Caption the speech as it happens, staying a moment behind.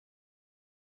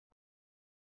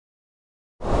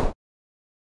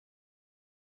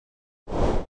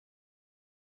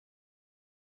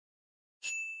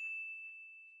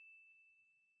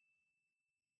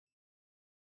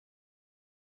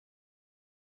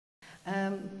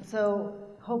So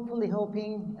hopefully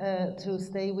hoping to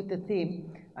stay with the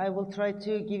theme, I will try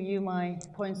to give you my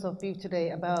points of view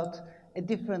today about a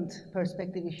different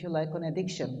perspective, if you like, on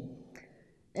addiction.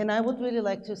 And I would really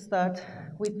like to start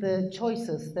with the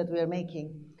choices that we are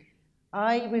making.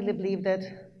 I really believe that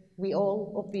we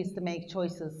all obviously make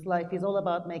choices. Life is all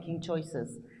about making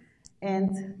choices.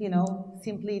 And, you know,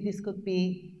 simply this could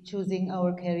be choosing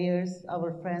our careers,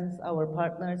 our friends, our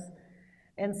partners.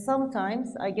 And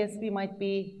sometimes, I guess we might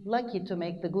be lucky to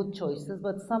make the good choices,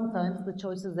 but sometimes the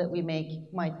choices that we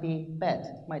make might be bad,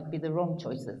 might be the wrong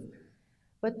choices.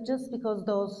 But just because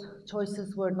those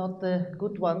choices were not the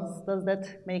good ones, does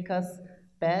that make us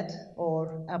bad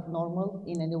or abnormal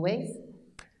in any ways?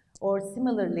 Or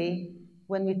similarly,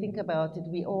 when we think about it,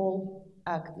 we all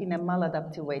act in a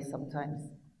maladaptive way sometimes.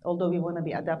 Although we want to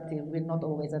be adaptive, we're not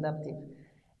always adaptive.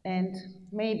 And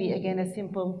maybe, again, a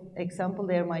simple example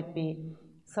there might be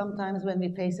sometimes when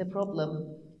we face a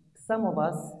problem, some of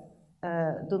us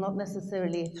do not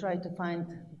necessarily try to find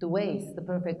the ways, the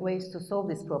perfect ways to solve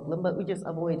this problem, but we just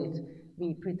avoid it.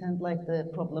 We pretend like the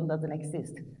problem doesn't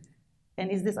exist.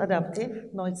 And is this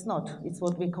adaptive? No, it's not. It's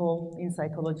what we call in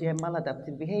psychology a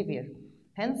maladaptive behavior.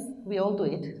 Hence, we all do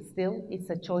it. Still, it's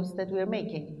a choice that we are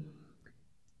making.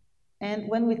 And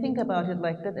when we think about it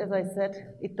like that, as I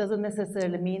said, it doesn't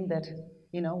necessarily mean that,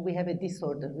 you know, we have a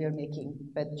disorder, we are making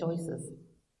bad choices.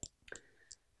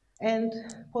 And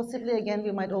possibly, again,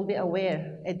 we might all be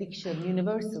aware, addiction,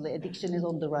 universally, addiction is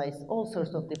on the rise, all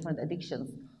sorts of different addictions.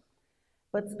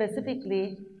 But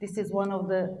specifically, this is one of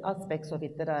the aspects of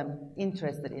it that I'm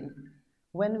interested in.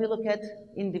 When we look at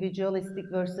individualistic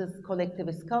versus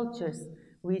collectivist cultures,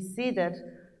 we see that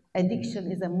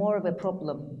addiction is more of a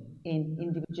problem in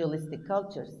individualistic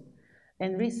cultures.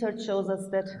 And research shows us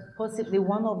that possibly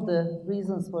one of the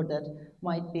reasons for that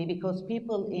might be because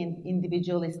people in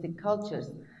individualistic cultures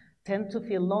tend to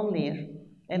feel lonelier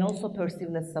and also perceive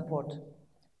less support.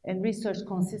 And research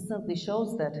consistently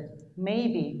shows that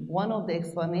maybe one of the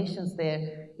explanations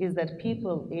there is that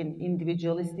people in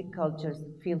individualistic cultures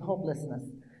feel hopelessness.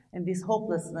 And this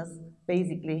hopelessness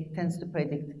basically tends to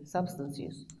predict substance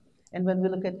use. And when we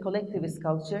look at collectivist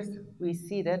cultures, we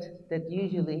see that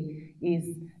usually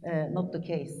is not the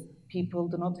case. People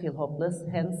do not feel hopeless,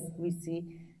 hence we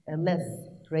see less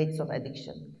rates of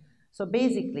addiction. So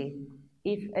basically,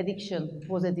 if addiction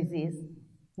was a disease,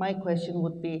 my question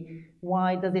would be,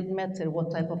 why does it matter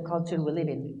what type of culture we live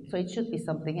in? So it should be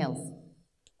something else.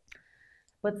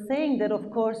 But saying that, of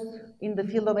course, in the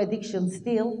field of addiction,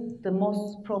 still the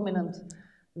most prominent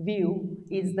view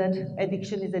is that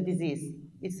addiction is a disease.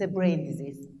 It's a brain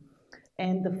disease.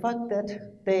 And the fact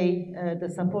that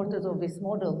the supporters of this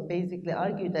model basically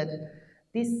argue that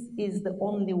this is the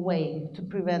only way to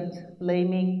prevent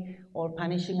blaming or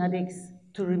punishing addicts,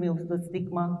 to remove the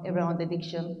stigma around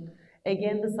addiction.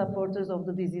 Again, the supporters of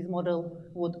the disease model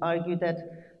would argue that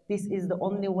this is the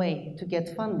only way to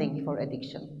get funding for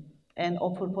addiction and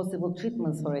offer possible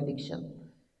treatments for addiction.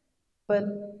 But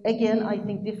again, I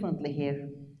think differently here.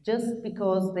 Just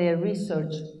because their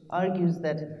research argues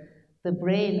that the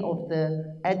brain of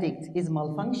the addict is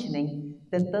malfunctioning,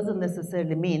 that doesn't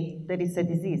necessarily mean that it's a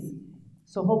disease.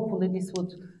 So hopefully this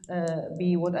would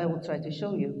be what I will try to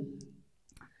show you.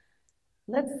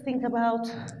 Let's think about,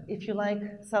 if you like,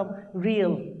 some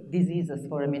real diseases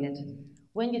for a minute.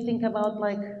 When you think about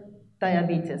like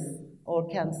diabetes or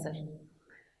cancer,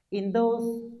 in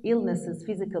those illnesses,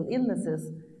 physical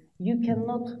illnesses, you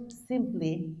cannot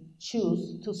simply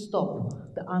choose to stop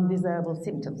the undesirable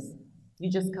symptoms.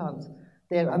 You just can't.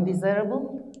 They're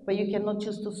undesirable, but you cannot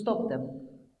choose to stop them.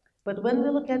 But when we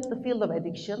look at the field of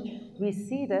addiction, we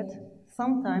see that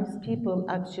sometimes people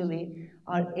actually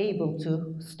are able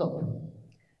to stop.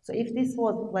 So if this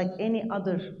was like any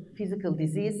other physical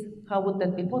disease, how would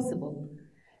that be possible?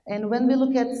 And when we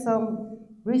look at some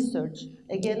research,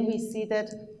 again, we see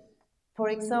that, for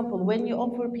example, when you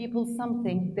offer people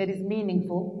something that is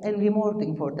meaningful and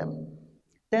rewarding for them,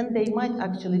 then they might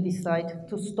actually decide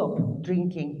to stop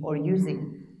drinking or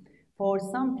using. For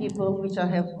some people, which I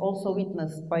have also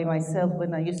witnessed by myself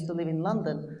when I used to live in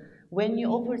London, when you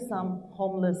offer some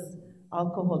homeless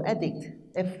alcohol addict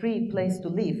a free place to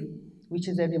live, which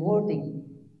is a rewarding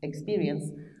experience,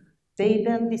 they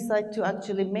then decide to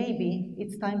actually, maybe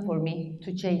it's time for me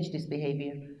to change this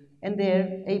behavior. And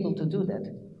they're able to do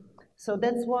that. So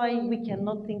that's why we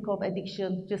cannot think of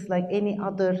addiction just like any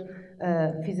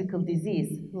other physical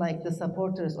disease, like the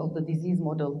supporters of the disease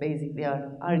model basically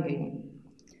are arguing.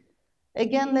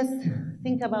 Again, let's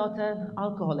think about an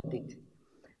alcohol addict.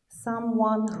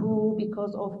 Someone who,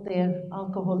 because of their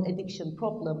alcohol addiction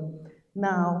problem,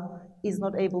 now is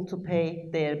not able to pay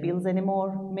their bills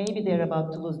anymore. Maybe they're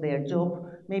about to lose their job.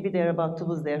 Maybe they're about to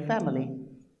lose their family.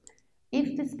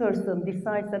 If this person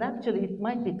decides that actually it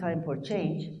might be time for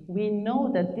change, we know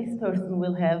that this person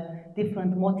will have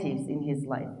different motives in his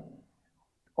life.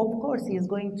 Of course, he is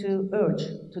going to urge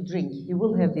to drink. He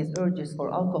will have these urges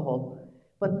for alcohol.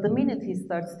 But the minute he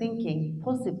starts thinking,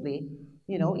 possibly,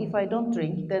 if I don't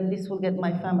drink, then this will get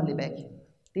my family back.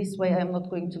 This way I'm not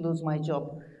going to lose my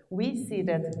job. We see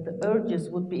that the urges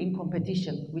would be in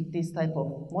competition with this type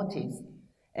of motives.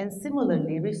 And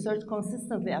similarly, research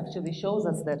consistently actually shows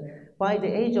us that by the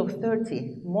age of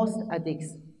 30, most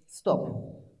addicts stop,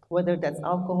 whether that's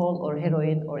alcohol or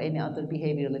heroin or any other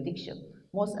behavioral addiction.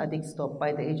 Most addicts stop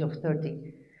by the age of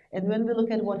 30. And when we look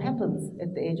at what happens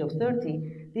at the age of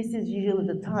 30, this is usually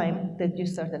the time that you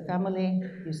start a family,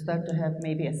 you start to have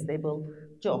maybe a stable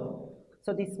job.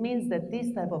 So this means that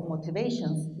these type of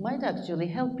motivations might actually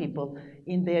help people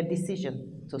in their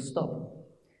decision to stop.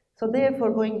 So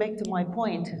therefore, going back to my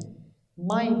point,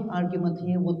 my argument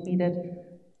here would be that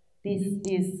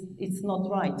it's not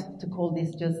right to call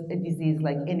this just a disease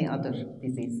like any other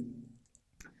disease.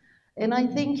 And I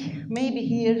think maybe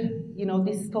here,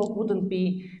 this talk wouldn't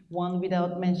be one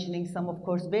without mentioning some, of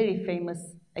course, very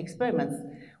famous experiments,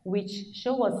 which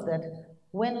show us that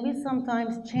when we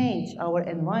sometimes change our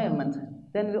environment,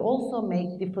 then we also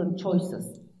make different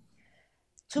choices.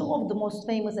 Two of the most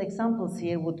famous examples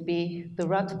here would be the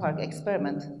Rat Park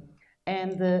experiment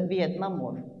and the Vietnam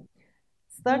War.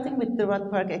 Starting with the Rat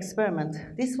Park experiment,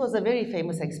 this was a very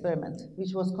famous experiment,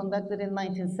 which was conducted in the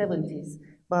 1970s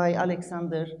by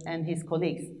Alexander and his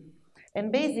colleagues.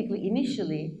 And basically,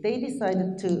 initially, they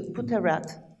decided to put a rat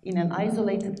in an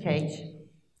isolated cage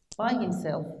by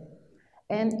himself.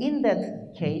 And in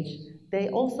that cage, they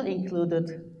also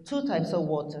included two types of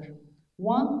water.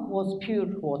 One was pure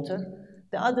water,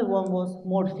 the other one was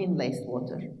morphine-laced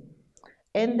water.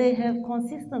 And they have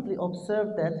consistently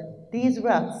observed that these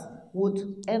rats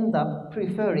would end up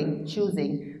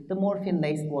choosing the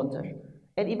morphine-laced water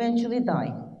and eventually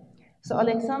die. So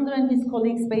Alexander and his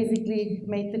colleagues basically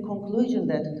made the conclusion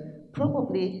that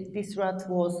probably this rat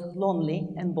was lonely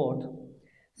and bored.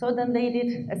 So then they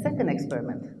did a second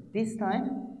experiment. This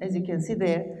time, as you can see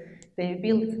there, they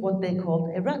built what they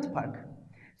called a rat park.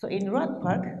 So in Rat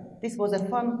Park, this was a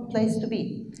fun place to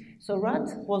be. So Rat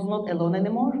was not alone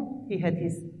anymore. He had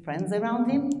his friends around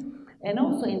him. And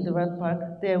also in the Rat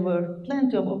Park, there were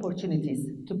plenty of opportunities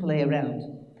to play around.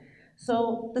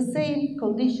 So the same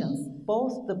conditions,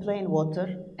 both the plain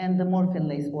water and the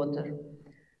morphine-laced water.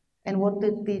 And what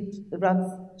did the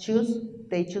rats choose?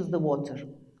 They chose the water.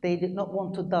 They did not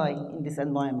want to die in this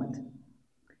environment.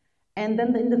 And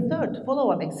then in the third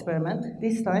follow-up experiment,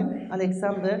 this time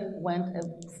Alexander went a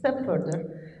step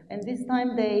further, and this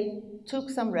time they took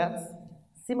some rats,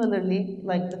 similarly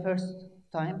like the first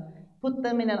time, put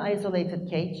them in an isolated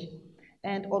cage,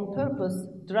 and on purpose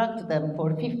drugged them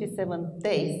for 57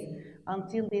 days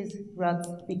until these rats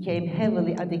became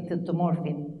heavily addicted to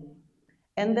morphine.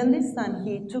 And then this time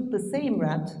he took the same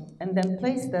rat and then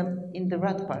placed them in the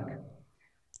rat park.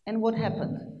 And what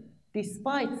happened?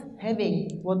 Despite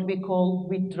having what we call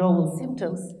withdrawal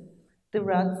symptoms, the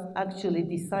rats actually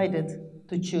decided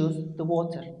to choose the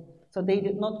water. So they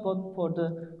did not go for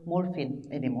the morphine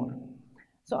anymore.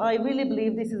 So I really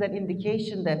believe this is an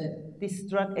indication that this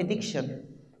drug addiction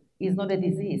is not a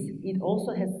disease. It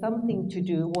also has something to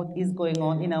do with what is going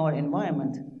on in our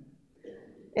environment.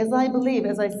 As I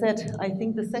said, I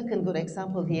think the second good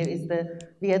example here is the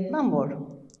Vietnam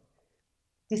War.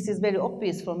 This is very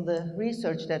obvious from the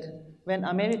research that when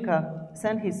America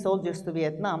sent his soldiers to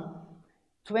Vietnam,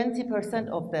 20%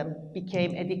 of them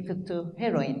became addicted to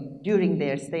heroin during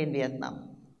their stay in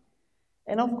Vietnam.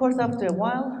 And of course, after a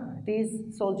while,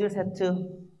 these soldiers had to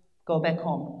go back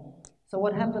home. So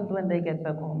what happened when they get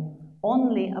back home?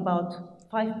 Only about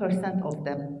 5% of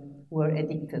them were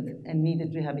addicted and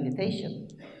needed rehabilitation.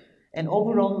 And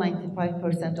overall,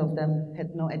 95% of them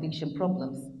had no addiction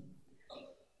problems.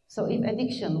 So if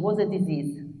addiction was a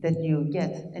disease that you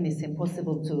get and is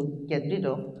impossible to get rid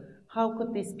of, how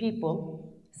could these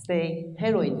people stay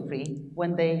heroin-free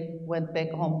when they went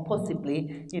back home,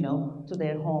 possibly, to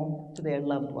their home, to their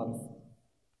loved ones?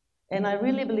 And I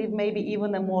really believe maybe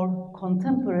even a more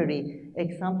contemporary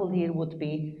example here would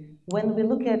be when we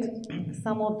look at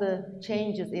some of the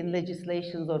changes in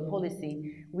legislations or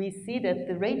policy, we see that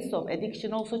the rates of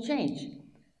addiction also change.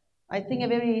 I think a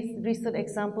very recent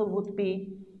example would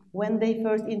be when they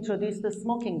first introduced the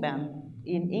smoking ban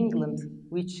in England,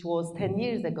 which was 10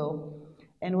 years ago,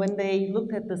 and when they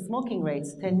looked at the smoking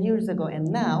rates 10 years ago and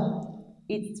now,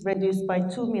 it's reduced by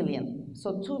 2 million.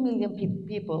 So 2 million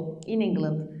people in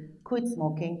England quit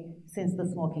smoking since the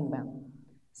smoking ban.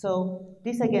 So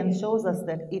this again shows us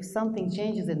that if something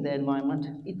changes in the environment,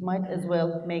 it might as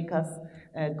well make us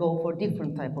go for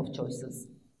different type of choices.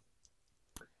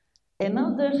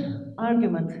 Another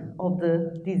argument of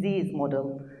the disease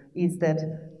model is that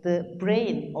the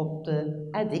brain of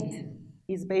the addict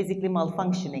is basically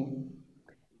malfunctioning.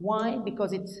 Why?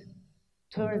 Because it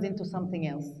turns into something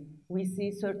else. We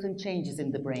see certain changes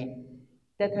in the brain.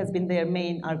 That has been their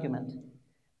main argument.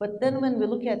 But then when we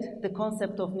look at the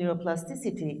concept of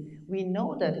neuroplasticity, we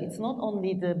know that it's not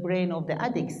only the brain of the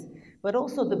addicts, but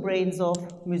also the brains of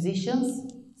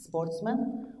musicians, sportsmen,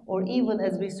 or even,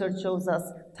 as research shows us,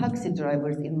 taxi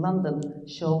drivers in London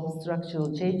show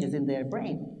structural changes in their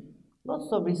brain.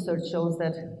 Lots of research shows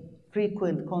that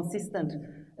frequent, consistent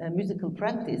musical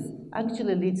practice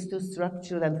actually leads to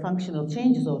structural and functional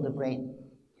changes of the brain.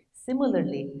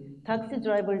 Similarly, taxi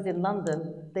drivers in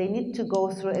London, they need to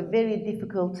go through a very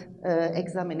difficult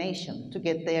examination to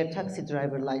get their taxi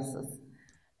driver license.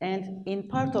 And in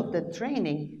part of the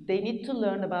training, they need to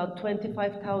learn about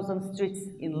 25,000 streets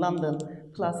in London,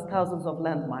 plus thousands of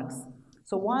landmarks.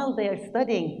 So while they are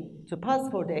studying to pass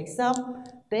for the exam,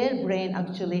 their brain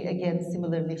actually, again,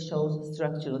 similarly shows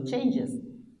structural changes.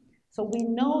 So we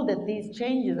know that these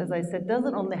changes, as I said,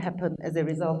 doesn't only happen as a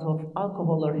result of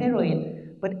alcohol or heroin,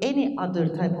 but any other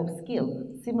type of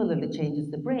skill similarly changes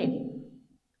the brain.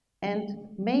 And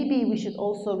maybe we should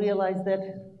also realize that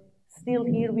still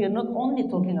here we are not only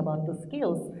talking about the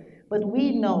skills, but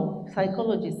we know,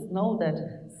 psychologists know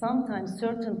that sometimes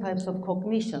certain types of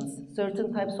cognitions,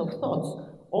 certain types of thoughts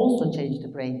also change the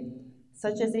brain.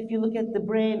 Such as if you look at the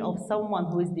brain of someone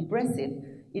who is depressive,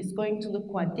 it's going to look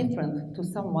quite different to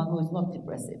someone who is not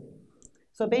depressive.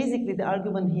 So basically the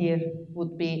argument here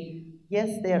would be, yes,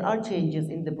 there are changes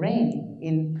in the brain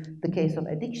in the case of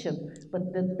addiction,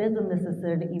 but that doesn't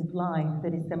necessarily imply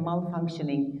that it's a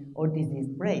malfunctioning or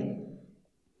diseased brain.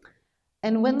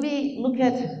 And when we look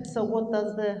at, so what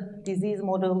does the disease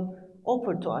model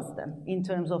offer to us then in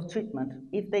terms of treatment?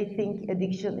 If they think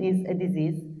addiction is a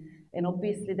disease, and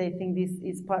obviously they think this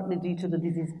is partly due to the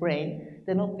diseased brain,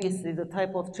 then obviously the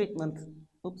type of treatment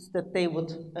that they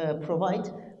would provide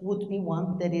would be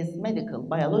one that is medical,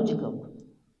 biological.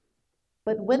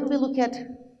 But when we look at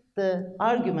the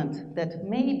argument that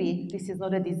maybe this is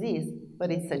not a disease,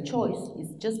 but it's a choice,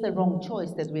 it's just the wrong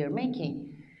choice that we are making,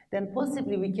 then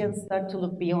possibly we can start to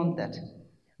look beyond that.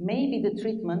 Maybe the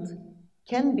treatment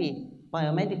can be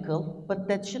biomedical, but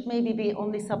that should maybe be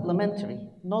only supplementary,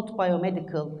 not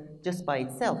biomedical just by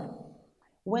itself.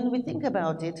 When we think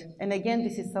about it, and again,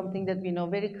 this is something that we know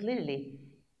very clearly,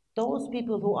 those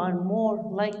people who are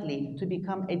more likely to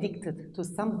become addicted to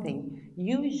something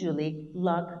usually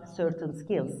lack certain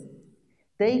skills.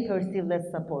 They perceive less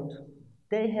support.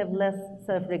 They have less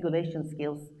self-regulation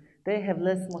skills. They have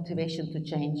less motivation to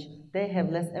change. They have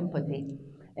less empathy.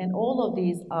 And all of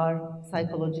these are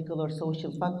psychological or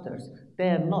social factors. They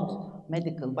are not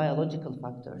medical, biological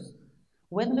factors.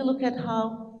 When we look at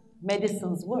how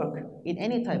medicines work in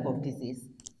any type of disease,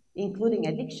 including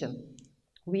addiction,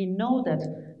 we know that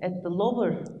at the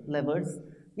lower levels,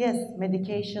 yes,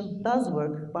 medication does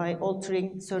work by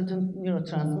altering certain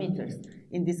neurotransmitters,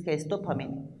 in this case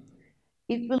dopamine.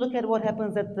 If we look at what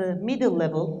happens at the middle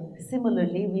level,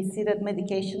 similarly, we see that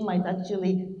medication might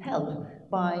actually help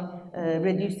by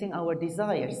reducing our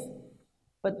desires.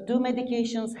 But do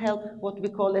medications help what we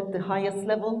call at the highest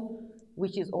level,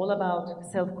 which is all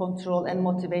about self-control and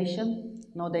motivation?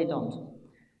 No, they don't.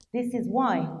 This is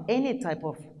why any type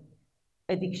of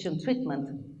addiction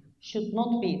treatment should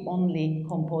not be only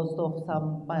composed of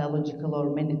some biological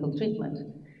or medical treatment.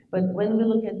 But when we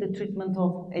look at the treatment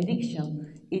of addiction,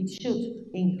 it should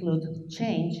include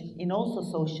change in also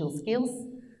social skills,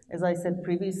 as I said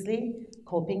previously,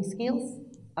 coping skills,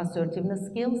 assertiveness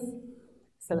skills,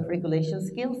 self-regulation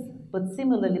skills, but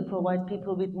similarly provide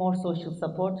people with more social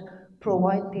support,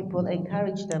 provide people,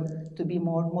 encourage them to be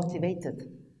more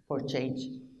motivated for change.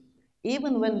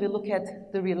 Even when we look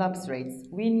at the relapse rates,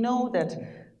 we know that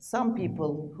some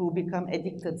people who become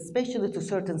addicted, especially to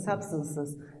certain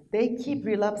substances, they keep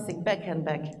relapsing back and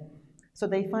back. So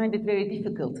they find it very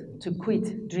difficult to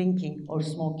quit drinking or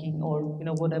smoking or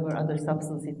whatever other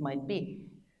substance it might be.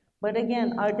 But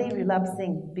again, are they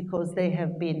relapsing because they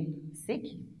have been sick,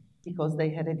 because they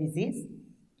had a disease?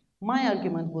 My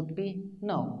argument would be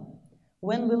no.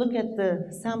 When we look at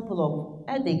the sample of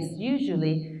addicts,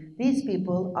 usually these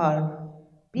people are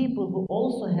people who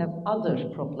also have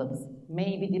other problems,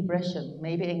 maybe depression,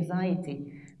 maybe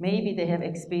anxiety, maybe they have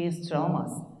experienced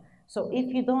traumas. So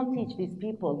if you don't teach these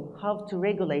people how to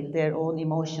regulate their own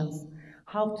emotions,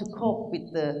 how to cope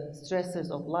with the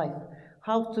stresses of life,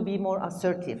 how to be more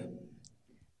assertive,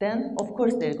 then of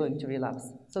course they're going to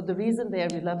relapse. So the reason they are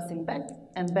relapsing back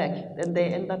and back, and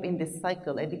they end up in this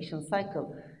cycle, addiction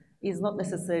cycle, is not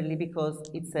necessarily because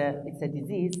it's a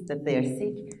disease that they are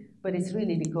sick, but it's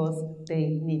really because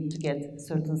they need to get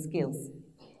certain skills.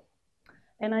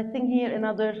 And I think here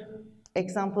another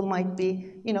example might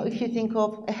be, if you think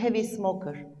of a heavy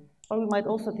smoker, or we might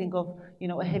also think of,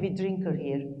 a heavy drinker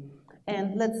here.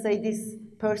 And let's say this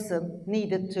person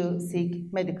needed to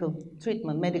seek medical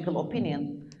treatment, medical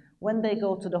opinion. When they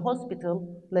go to the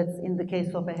hospital, let's, in the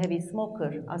case of a heavy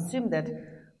smoker, assume that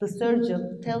the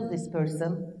surgeon tells this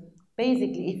person,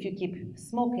 basically, if you keep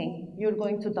smoking, you're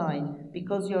going to die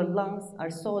because your lungs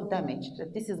are so damaged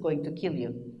that this is going to kill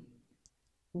you.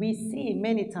 We see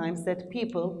many times that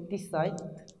people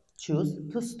choose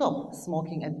to stop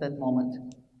smoking at that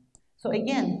moment. So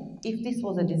again, if this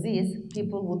was a disease,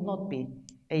 people would not be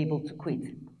able to quit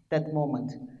that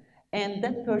moment. And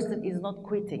that person is not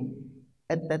quitting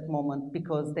at that moment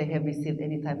because they have received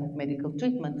any type of medical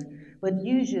treatment. But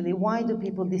usually, why do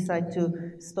people decide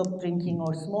to stop drinking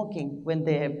or smoking when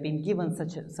they have been given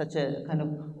such a kind of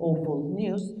awful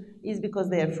news? Is because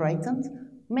they are frightened.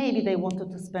 Maybe they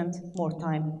wanted to spend more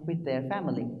time with their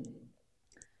family.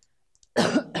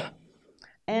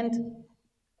 And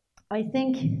I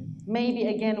think maybe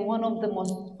again one of the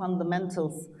most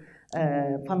fundamental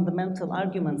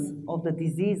arguments of the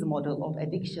disease model of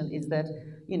addiction is that,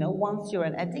 once you're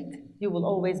an addict, you will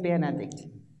always be an addict.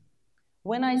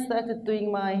 When I started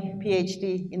doing my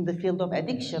PhD in the field of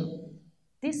addiction,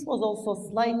 this was also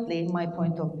slightly my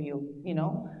point of view,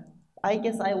 I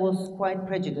guess I was quite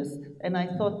prejudiced, and I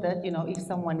thought that, if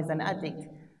someone is an addict,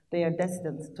 they are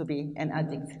destined to be an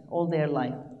addict all their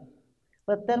life.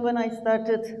 But then when I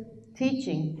started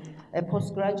teaching a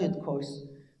postgraduate course,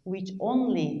 which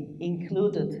only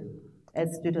included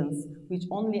as students, which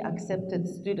only accepted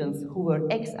students who were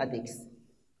ex-addicts,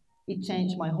 it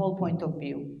changed my whole point of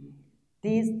view.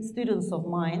 These students of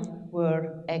mine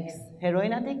were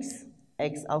ex-heroin addicts,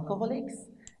 ex-alcoholics,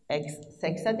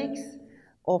 ex-sex addicts,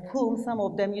 of whom some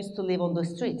of them used to live on the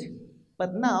street.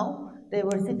 But now they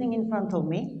were sitting in front of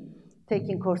me,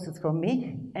 taking courses from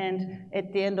me, and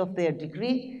at the end of their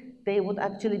degree, they would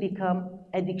actually become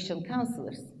addiction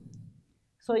counselors.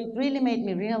 So it really made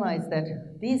me realize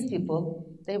that these people,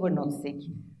 they were not sick.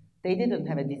 They didn't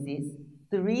have a disease.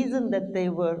 The reason that they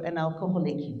were an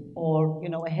alcoholic or,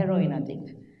 a heroin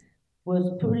addict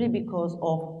was purely because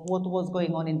of what was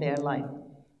going on in their life.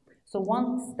 So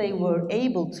once they were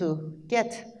able to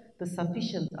get the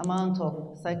sufficient amount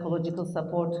of psychological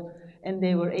support and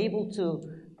they were able to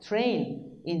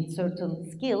train in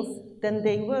certain skills, then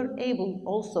they were able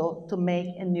also to make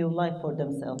a new life for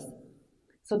themselves.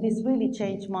 So this really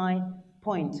changed my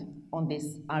point on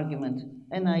this argument.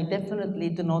 And I definitely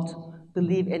do not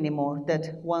believe anymore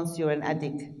that once you're an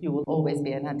addict, you will always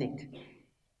be an addict.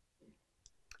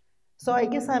 So I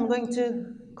guess I'm going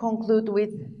to conclude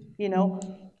with,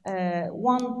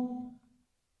 one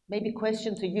maybe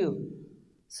question to you.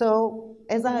 So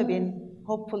as I've been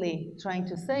hopefully trying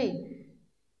to say,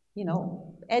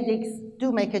 addicts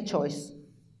do make a choice.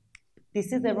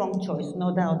 This is a wrong choice,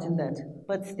 no doubt in that.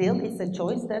 But still, it's a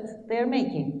choice that they're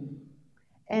making.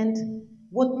 And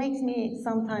what makes me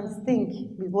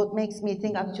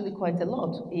think actually quite a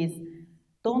lot is,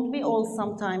 don't we all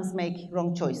sometimes make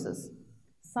wrong choices?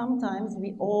 Sometimes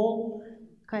we all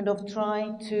kind of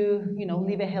try to,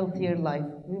 live a healthier life.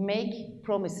 We make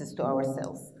promises to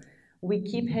ourselves. We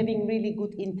keep having really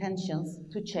good intentions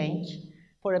to change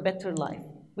for a better life.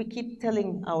 We keep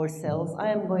telling ourselves, I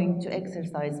am going to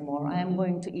exercise more, I am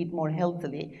going to eat more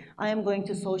healthily, I am going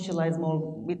to socialize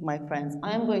more with my friends,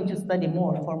 I am going to study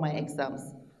more for my exams.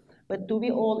 But do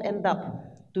we all end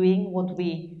up doing what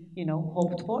we,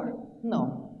 hoped for?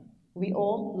 No. We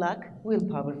all lack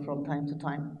willpower from time to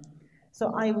time.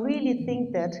 So I really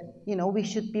think that, we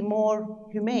should be more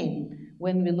humane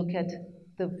when we look at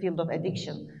the field of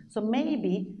addiction. So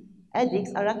maybe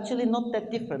addicts are actually not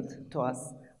that different to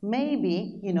us.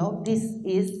 Maybe, this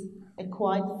is a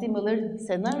quite similar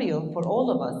scenario for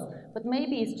all of us, but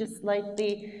maybe it's just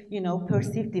slightly,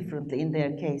 perceived differently in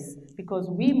their case, because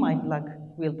we might lack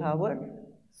willpower,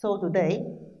 so do they,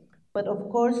 but of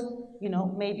course,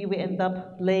 maybe we end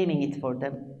up blaming it for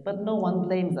them, but no one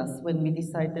blames us when we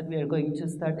decide that we are going to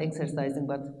start exercising,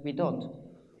 but we don't.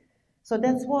 So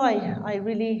that's why I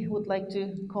really would like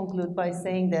to conclude by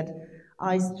saying that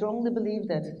I strongly believe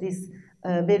that this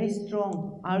very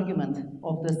strong argument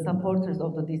of the supporters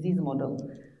of the disease model,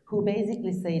 who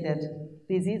basically say that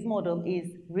disease model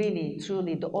is really,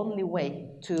 truly the only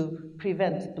way to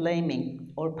prevent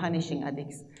blaming or punishing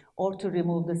addicts, or to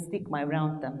remove the stigma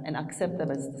around them and accept them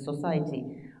as the society.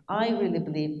 I really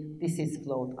believe this is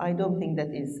flawed. I don't think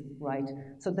that is right.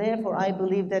 So therefore, I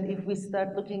believe that if we start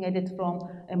looking at it from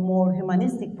a more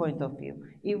humanistic point of view,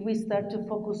 if we start to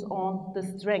focus on the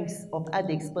strengths of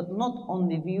addicts, but not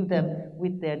only view them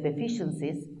with their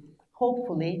deficiencies,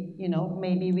 hopefully,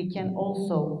 maybe we can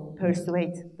also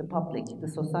persuade the public,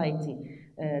 the society,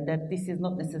 that this is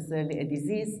not necessarily a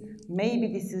disease. Maybe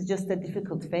this is just a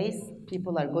difficult phase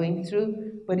people are going through,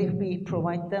 but if we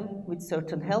provide them with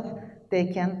certain help, they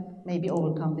can maybe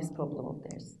overcome this problem of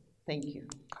theirs. Thank you.